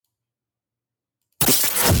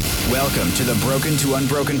Welcome to the Broken to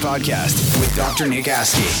Unbroken podcast with Dr. Nick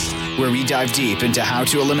Askey, where we dive deep into how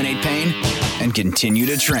to eliminate pain and continue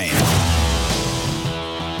to train.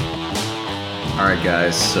 All right,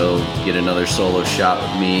 guys, so get another solo shot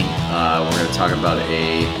with me. We're going to talk about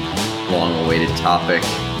a long-awaited topic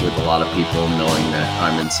with a lot of people knowing that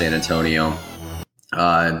I'm in San Antonio.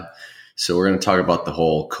 So we're going to talk about the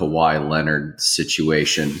whole Kawhi Leonard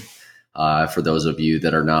situation. For those of you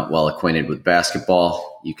that are not well acquainted with basketball,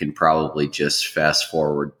 you can probably just fast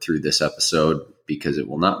forward through this episode because it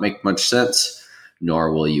will not make much sense,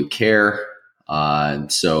 nor will you care.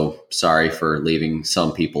 So sorry for leaving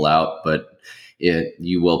some people out, but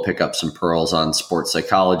you will pick up some pearls on sports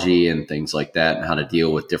psychology and things like that and how to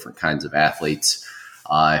deal with different kinds of athletes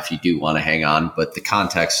if you do want to hang on. But the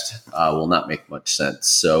context will not make much sense.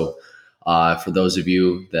 So for those of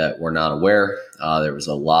you that were not aware, there was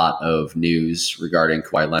a lot of news regarding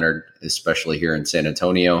Kawhi Leonard, especially here in San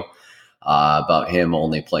Antonio, about him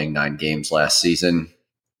only playing 9 games last season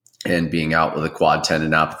and being out with a quad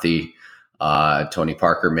tendinopathy. Tony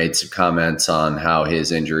Parker made some comments on how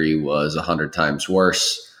his injury was 100 times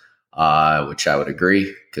worse, which I would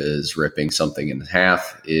agree, because ripping something in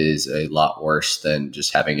half is a lot worse than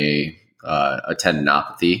just having a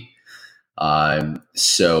tendinopathy.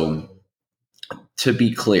 So to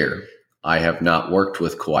be clear, I have not worked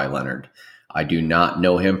with Kawhi Leonard. I do not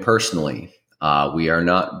know him personally. We are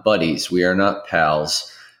not buddies. We are not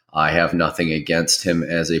pals. I have nothing against him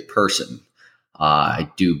as a person.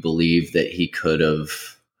 I do believe that he could have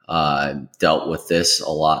dealt with this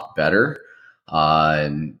a lot better.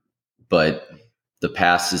 But the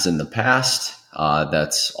past is in the past.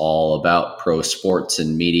 That's all about pro sports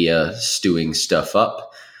and media stewing stuff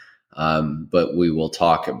up. But we will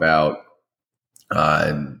talk about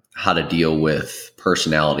how to deal with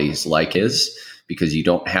personalities like his, because you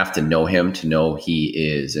don't have to know him to know he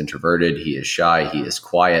is introverted, he is shy, he is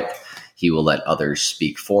quiet. He will let others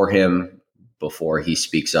speak for him before he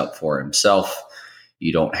speaks up for himself.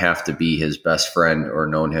 You don't have to be his best friend or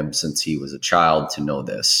known him since he was a child to know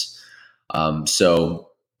this. So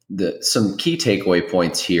some key takeaway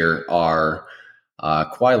points here are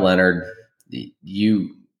Kawhi Leonard, you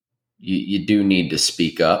do need to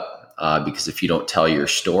speak up. Because if you don't tell your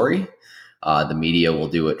story, the media will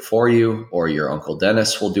do it for you, or your Uncle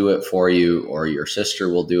Dennis will do it for you, or your sister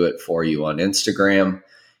will do it for you on Instagram.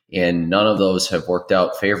 And none of those have worked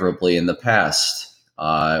out favorably in the past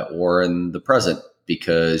or in the present,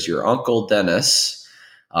 because your Uncle Dennis,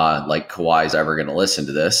 like Kawhi's ever going to listen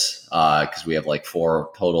to this, because we have like 4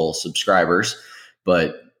 total subscribers,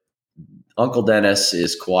 but Uncle Dennis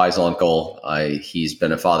is Kawhi's uncle. He's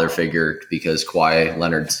been a father figure because Kawhi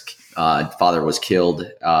Leonard's father was killed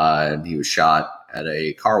and he was shot at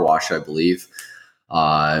a car wash, I believe.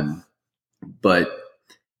 But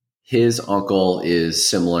his uncle is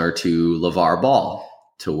similar to LeVar Ball,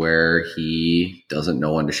 to where he doesn't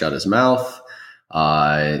know when to shut his mouth,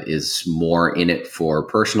 is more in it for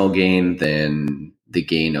personal gain than the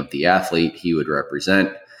gain of the athlete he would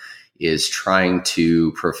represent, is trying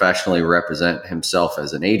to professionally represent himself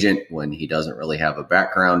as an agent when he doesn't really have a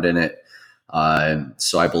background in it.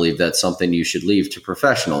 So I believe that's something you should leave to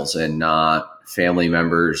professionals and not family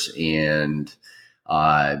members and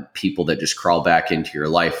people that just crawl back into your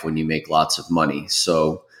life when you make lots of money.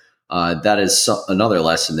 So that is another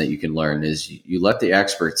lesson that you can learn, is you let the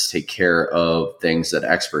experts take care of things that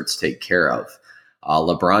experts take care of.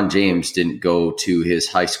 LeBron James didn't go to his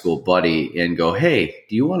high school buddy and go, "Hey,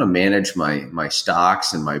 do you want to manage my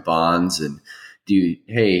stocks and my bonds? And do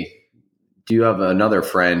you have another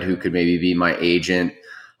friend who could maybe be my agent?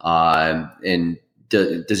 And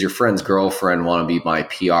does your friend's girlfriend want to be my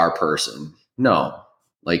PR person?" No,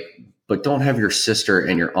 but don't have your sister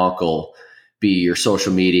and your uncle be your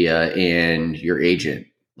social media and your agent.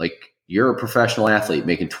 You're a professional athlete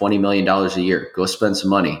making $20 million a year. Go spend some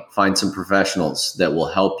money, find some professionals that will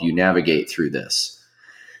help you navigate through this.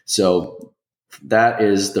 So that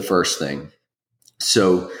is the first thing.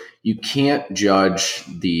 So you can't judge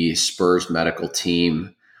the Spurs medical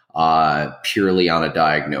team purely on a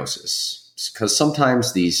diagnosis, because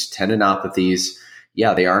sometimes these tendinopathies,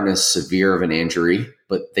 they aren't as severe of an injury,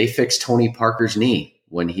 but they fixed Tony Parker's knee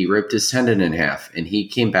when he ripped his tendon in half, and he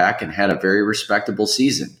came back and had a very respectable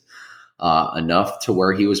season, enough to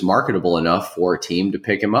where he was marketable enough for a team to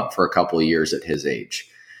pick him up for a couple of years at his age.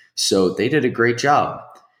 So they did a great job.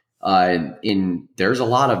 There's a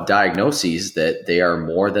lot of diagnoses that they are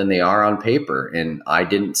more than they are on paper. And I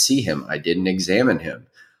didn't see him. I didn't examine him.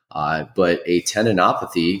 But a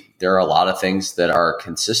tendinopathy, there are a lot of things that are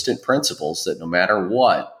consistent principles that no matter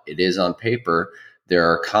what it is on paper, there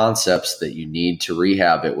are concepts that you need to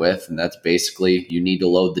rehab it with, and that's basically you need to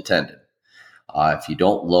load the tendon. If you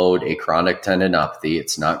don't load a chronic tendinopathy,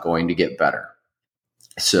 it's not going to get better.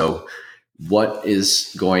 So what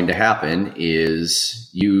is going to happen is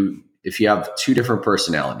if you have two different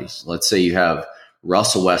personalities, let's say you have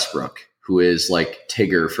Russell Westbrook, who is like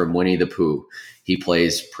Tigger from Winnie the Pooh. He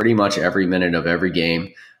plays pretty much every minute of every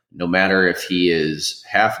game. No matter if he is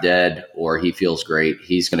half dead or he feels great,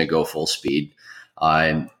 he's going to go full speed.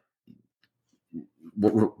 And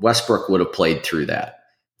Westbrook would have played through that.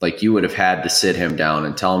 Like, you would have had to sit him down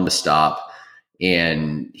and tell him to stop,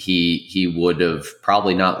 and he would have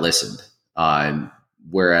probably not listened.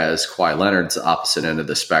 Whereas Kawhi Leonard's the opposite end of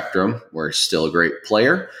the spectrum, where he's still a great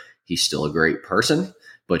player, he's still a great person,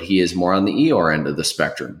 but he is more on the Eeyore end of the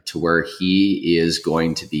spectrum, to where he is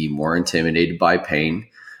going to be more intimidated by pain.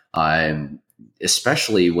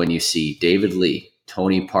 Especially when you see David Lee,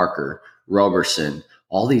 Tony Parker, Roberson,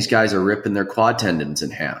 all these guys are ripping their quad tendons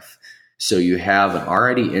in half. So you have an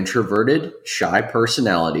already introverted, shy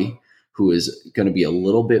personality who is going to be a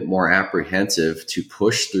little bit more apprehensive to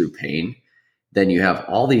push through pain. Then you have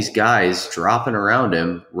all these guys dropping around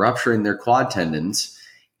him, rupturing their quad tendons,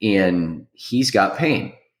 and he's got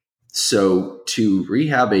pain. So to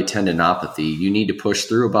rehab a tendinopathy, you need to push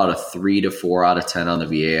through about a 3 to 4 out of 10 on the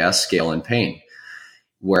VAS scale in pain.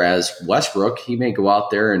 Whereas Westbrook, he may go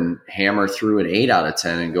out there and hammer through an 8 out of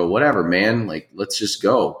 10 and go, whatever, man, like, let's just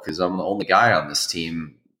go, because I'm the only guy on this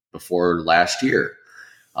team before last year.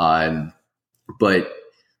 But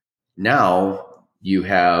now you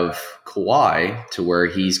have Kawhi, to where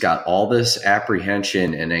he's got all this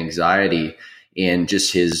apprehension and anxiety and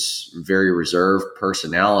just his very reserved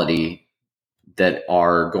personality that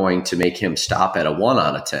are going to make him stop at a 1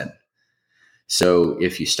 out of 10. So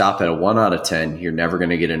if you stop at a 1 out of 10, you're never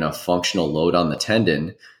going to get enough functional load on the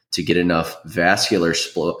tendon to get enough vascular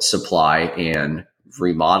supply and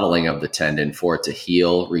remodeling of the tendon for it to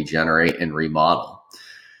heal, regenerate, and remodel.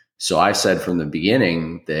 So I said from the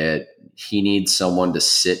beginning that he needs someone to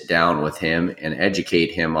sit down with him and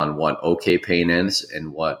educate him on what okay pain is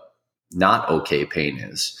and what not okay pain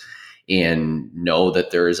is, and know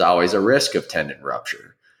that there is always a risk of tendon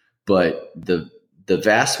rupture. But the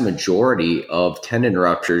vast majority of tendon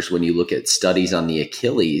ruptures, when you look at studies on the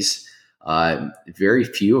Achilles, very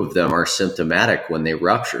few of them are symptomatic when they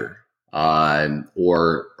rupture, or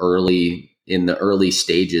in the early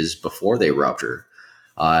stages before they rupture.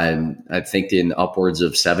 I think in upwards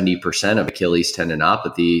of 70% of Achilles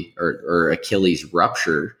tendinopathy or Achilles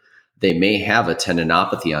rupture, they may have a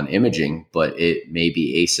tendinopathy on imaging, but it may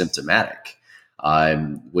be asymptomatic.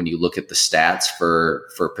 When you look at the stats for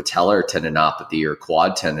patellar tendinopathy or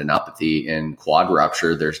quad tendinopathy and quad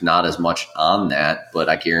rupture, there's not as much on that, but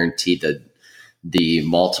I guarantee that the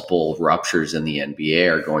multiple ruptures in the NBA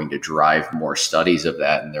are going to drive more studies of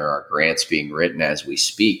that. And there are grants being written as we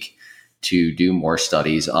speak to do more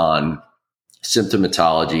studies on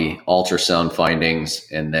symptomatology, ultrasound findings,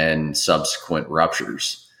 and then subsequent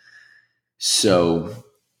ruptures. So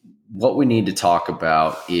what we need to talk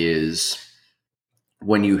about is,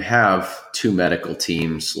 when you have two medical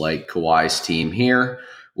teams like Kawhi's team here,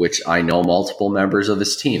 which I know multiple members of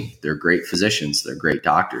his team, they're great physicians, they're great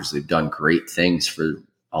doctors, they've done great things for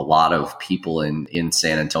a lot of people in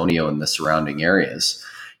San Antonio and the surrounding areas,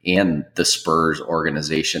 and the Spurs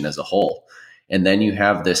organization as a whole. And then you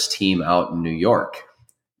have this team out in New York.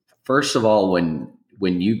 First of all, when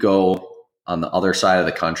you go on the other side of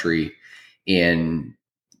the country, and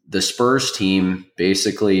the Spurs team,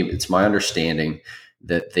 basically, it's my understanding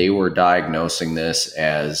that they were diagnosing this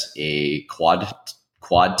as a quad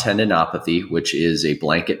tendinopathy, which is a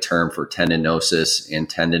blanket term for tendinosis and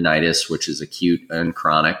tendinitis, which is acute and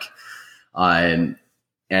chronic. And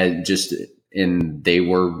they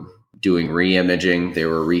were doing re-imaging, they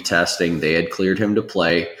were retesting, they had cleared him to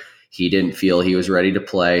play. He didn't feel he was ready to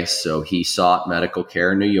play, so he sought medical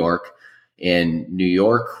care in New York. And New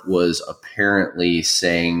York was apparently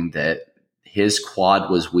saying that his quad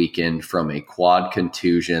was weakened from a quad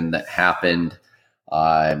contusion that happened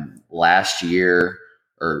last year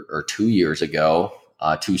or 2 years ago,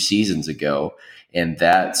 2 seasons ago. And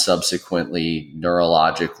that subsequently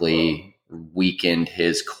neurologically weakened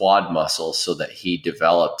his quad muscle so that he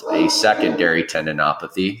developed a secondary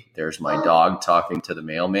tendinopathy. There's my dog talking to the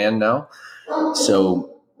mailman now. So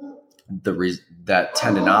that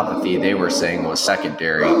tendinopathy, they were saying, was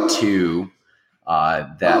secondary to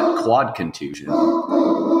that quad contusion,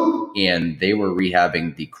 and they were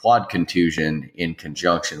rehabbing the quad contusion in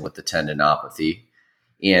conjunction with the tendinopathy.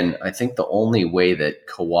 And I think the only way that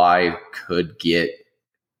Kawhi could get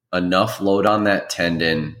enough load on that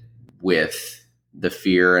tendon with the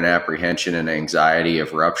fear and apprehension and anxiety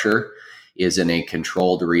of rupture is in a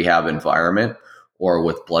controlled rehab environment or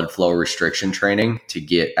with blood flow restriction training to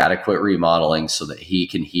get adequate remodeling so that he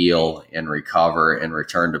can heal and recover and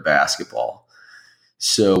return to basketball.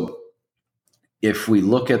 So if we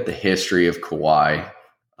look at the history of Kawhi,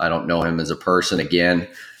 I don't know him as a person again,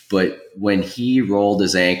 but when he rolled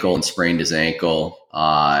his ankle and sprained his ankle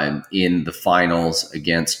in the finals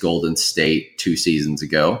against Golden State 2 seasons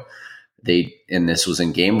ago, and this was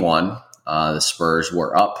in game 1, the Spurs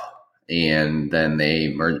were up and then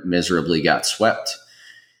they miserably got swept.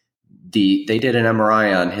 They did an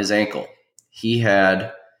MRI on his ankle. He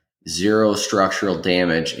had 0 structural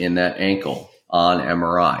damage in that ankle on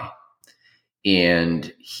MRI.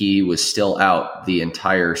 And he was still out the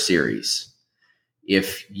entire series.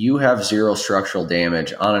 If you have 0 structural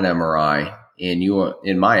damage on an MRI, and you,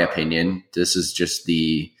 in my opinion, this is just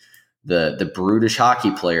the brutish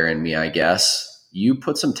hockey player in me, I guess, you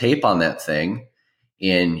put some tape on that thing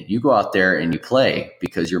and you go out there and you play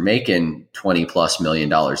because you're making $20+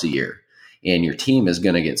 million a year and your team is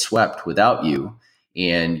going to get swept without you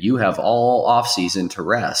and you have all offseason to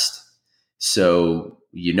rest. So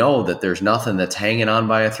you know that there's nothing that's hanging on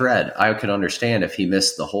by a thread. I could understand if he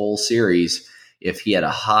missed the whole series, if he had a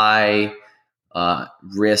high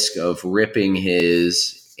risk of ripping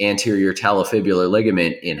his anterior talofibular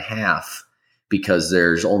ligament in half because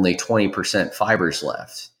there's only 20% fibers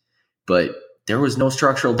left. But there was no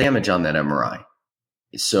structural damage on that MRI.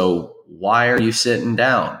 So why are you sitting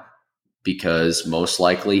down? Because most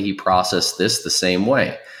likely he processed this the same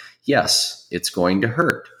way. Yes, it's going to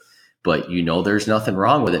hurt, but you know there's nothing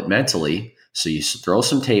wrong with it mentally. So you throw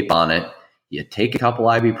some tape on it, you take a couple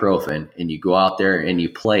ibuprofen, and you go out there and you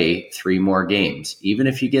play 3 more games. Even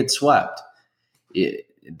if you get swept,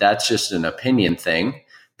 that's just an opinion thing.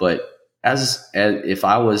 But as if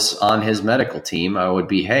I was on his medical team, I would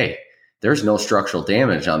be, hey, there's no structural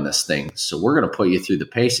damage on this thing. So we're going to put you through the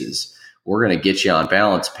paces. We're going to get you on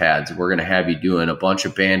balance pads. We're going to have you doing a bunch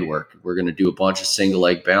of band work. We're going to do a bunch of single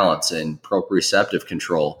leg balance and proprioceptive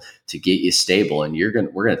control to get you stable. And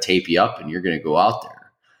we're going to tape you up and you're going to go out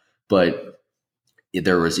there. But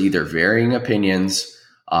there was either varying opinions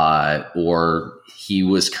or he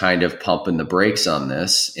was kind of pumping the brakes on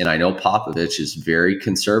this. And I know Popovich is very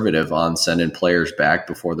conservative on sending players back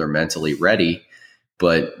before they're mentally ready,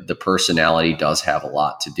 but the personality does have a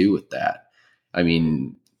lot to do with that. I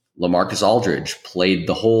mean, LaMarcus Aldridge played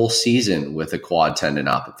the whole season with a quad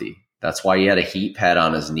tendinopathy. That's why he had a heat pad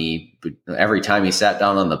on his knee. But every time he sat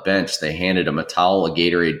down on the bench, they handed him a towel, a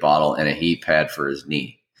Gatorade bottle, and a heat pad for his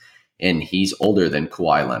knee. And he's older than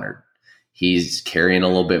Kawhi Leonard. He's carrying a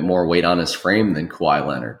little bit more weight on his frame than Kawhi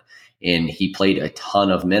Leonard. And he played a ton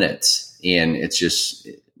of minutes. And it's just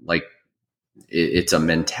like, it's a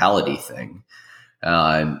mentality thing.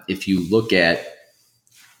 If you look at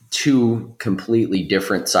 2 completely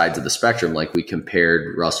different sides of the spectrum, like we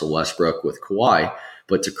compared Russell Westbrook with Kawhi,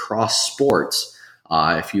 but to cross sports,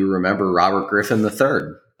 if you remember Robert Griffin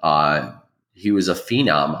III, he was a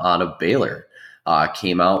phenom out of Baylor,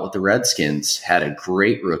 came out with the Redskins, had a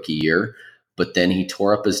great rookie year, but then he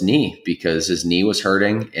tore up his knee because his knee was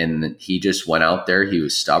hurting and he just went out there. He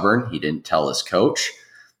was stubborn. He didn't tell his coach.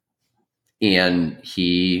 And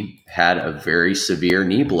he had a very severe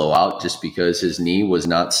knee blowout just because his knee was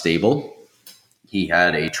not stable. He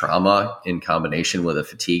had a trauma in combination with a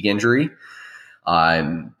fatigue injury.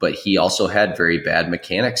 But he also had very bad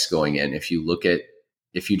mechanics going in. If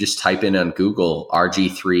you just type in on Google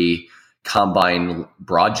RG3 combine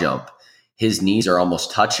broad jump, his knees are almost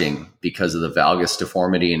touching because of the valgus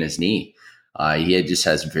deformity in his knee. He just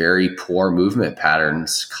has very poor movement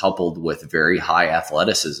patterns coupled with very high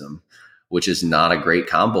athleticism, which is not a great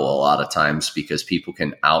combo a lot of times because people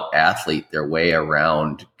can out-athlete their way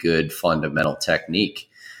around good fundamental technique.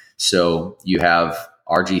 So you have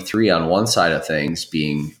RG3 on one side of things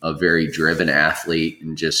being a very driven athlete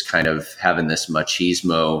and just kind of having this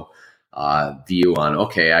machismo view on,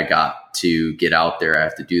 okay, I got to get out there, I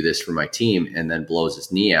have to do this for my team, and then blows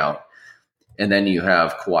his knee out. And then you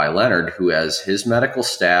have Kawhi Leonard, who has his medical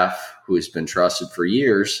staff, who has been trusted for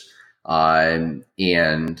years,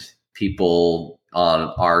 and people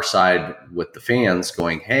on our side with the fans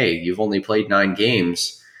going, hey, you've only played 9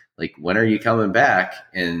 games. Like, when are you coming back?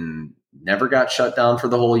 And never got shut down for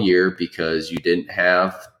the whole year because you didn't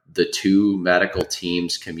have the 2 medical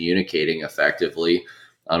teams communicating effectively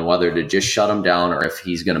on whether to just shut him down or if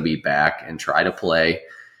he's going to be back and try to play.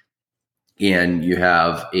 And you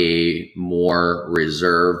have a more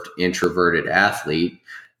reserved, introverted athlete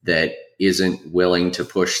that isn't willing to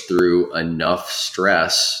push through enough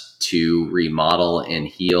stress to remodel and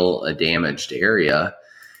heal a damaged area.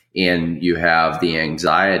 And you have the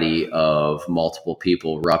anxiety of multiple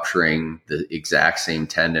people rupturing the exact same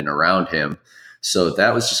tendon around him. So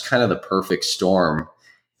that was just kind of the perfect storm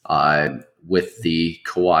with the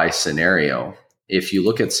Kawhi scenario. If you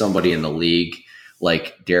look at somebody in the league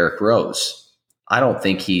like Derrick Rose, I don't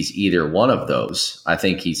think he's either one of those. I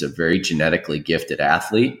think he's a very genetically gifted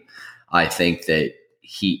athlete. I think that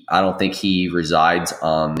I don't think he resides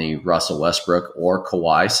on the Russell Westbrook or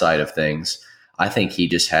Kawhi side of things. I think he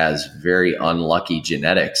just has very unlucky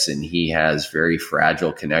genetics and he has very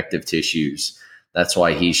fragile connective tissues. That's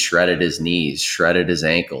why he's shredded his knees, shredded his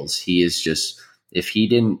ankles. He is just, if he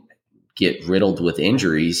didn't get riddled with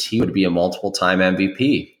injuries, he would be a multiple-time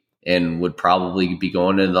MVP and would probably be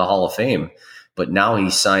going into the Hall of Fame. But now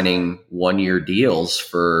he's signing one-year deals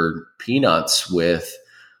for peanuts with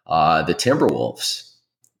the Timberwolves.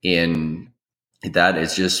 And that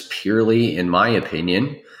is just purely, in my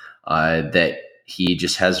opinion, that he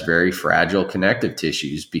just has very fragile connective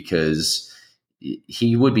tissues, because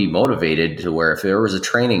he would be motivated to where if there was a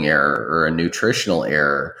training error or a nutritional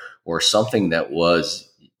error or something that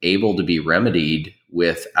was able to be remedied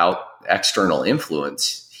without external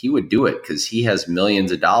influence, he would do it, because he has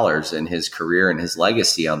millions of dollars in his career and his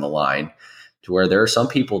legacy on the line, to where there are some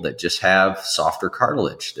people that just have softer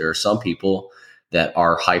cartilage. There are some people that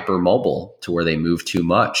are hypermobile to where they move too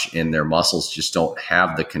much and their muscles just don't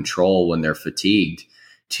have the control when they're fatigued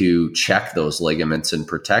to check those ligaments and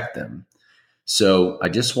protect them. So I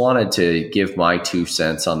just wanted to give my 2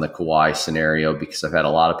 cents on the Kawhi scenario, because I've had a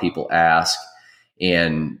lot of people ask,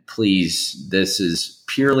 and please, this is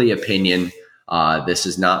purely opinion. This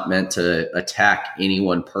is not meant to attack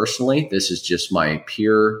anyone personally. This is just my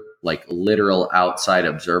pure, like literal outside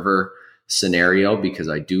observer scenario, because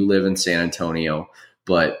I do live in San Antonio,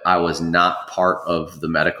 but I was not part of the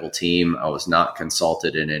medical team. I was not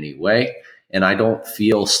consulted in any way. And I don't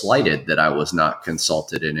feel slighted that I was not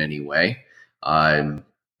consulted in any way.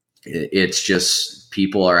 It's just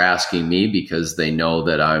people are asking me because they know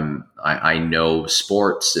that I know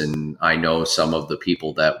sports and I know some of the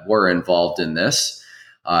people that were involved in this.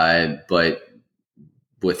 But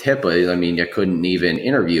with HIPAA, I mean, I couldn't even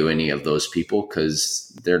interview any of those people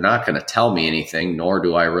because they're not going to tell me anything, nor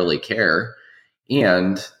do I really care.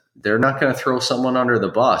 And they're not going to throw someone under the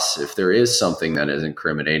bus if there is something that is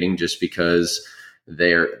incriminating, just because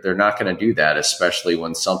they're not going to do that, especially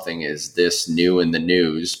when something is this new in the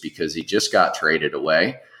news, because he just got traded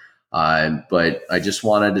away. But I just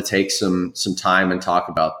wanted to take some time and talk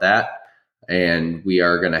about that. And we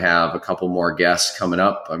are going to have a couple more guests coming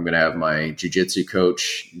up. I'm going to have my jiu-jitsu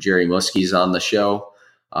coach, Jerry Muskies, on the show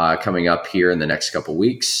coming up here in the next couple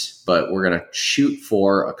weeks. But we're going to shoot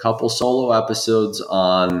for a couple solo episodes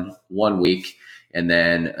on 1 week and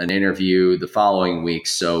then an interview the following week.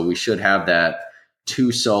 So we should have that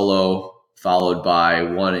 2 solo followed by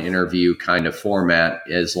 1 interview kind of format,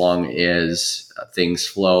 as long as things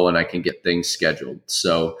flow and I can get things scheduled.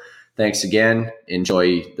 So thanks again.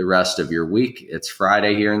 Enjoy the rest of your week. It's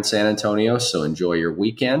Friday here in San Antonio, so enjoy your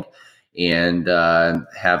weekend and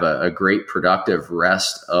have a great, productive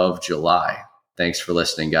rest of July. Thanks for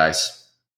listening, guys.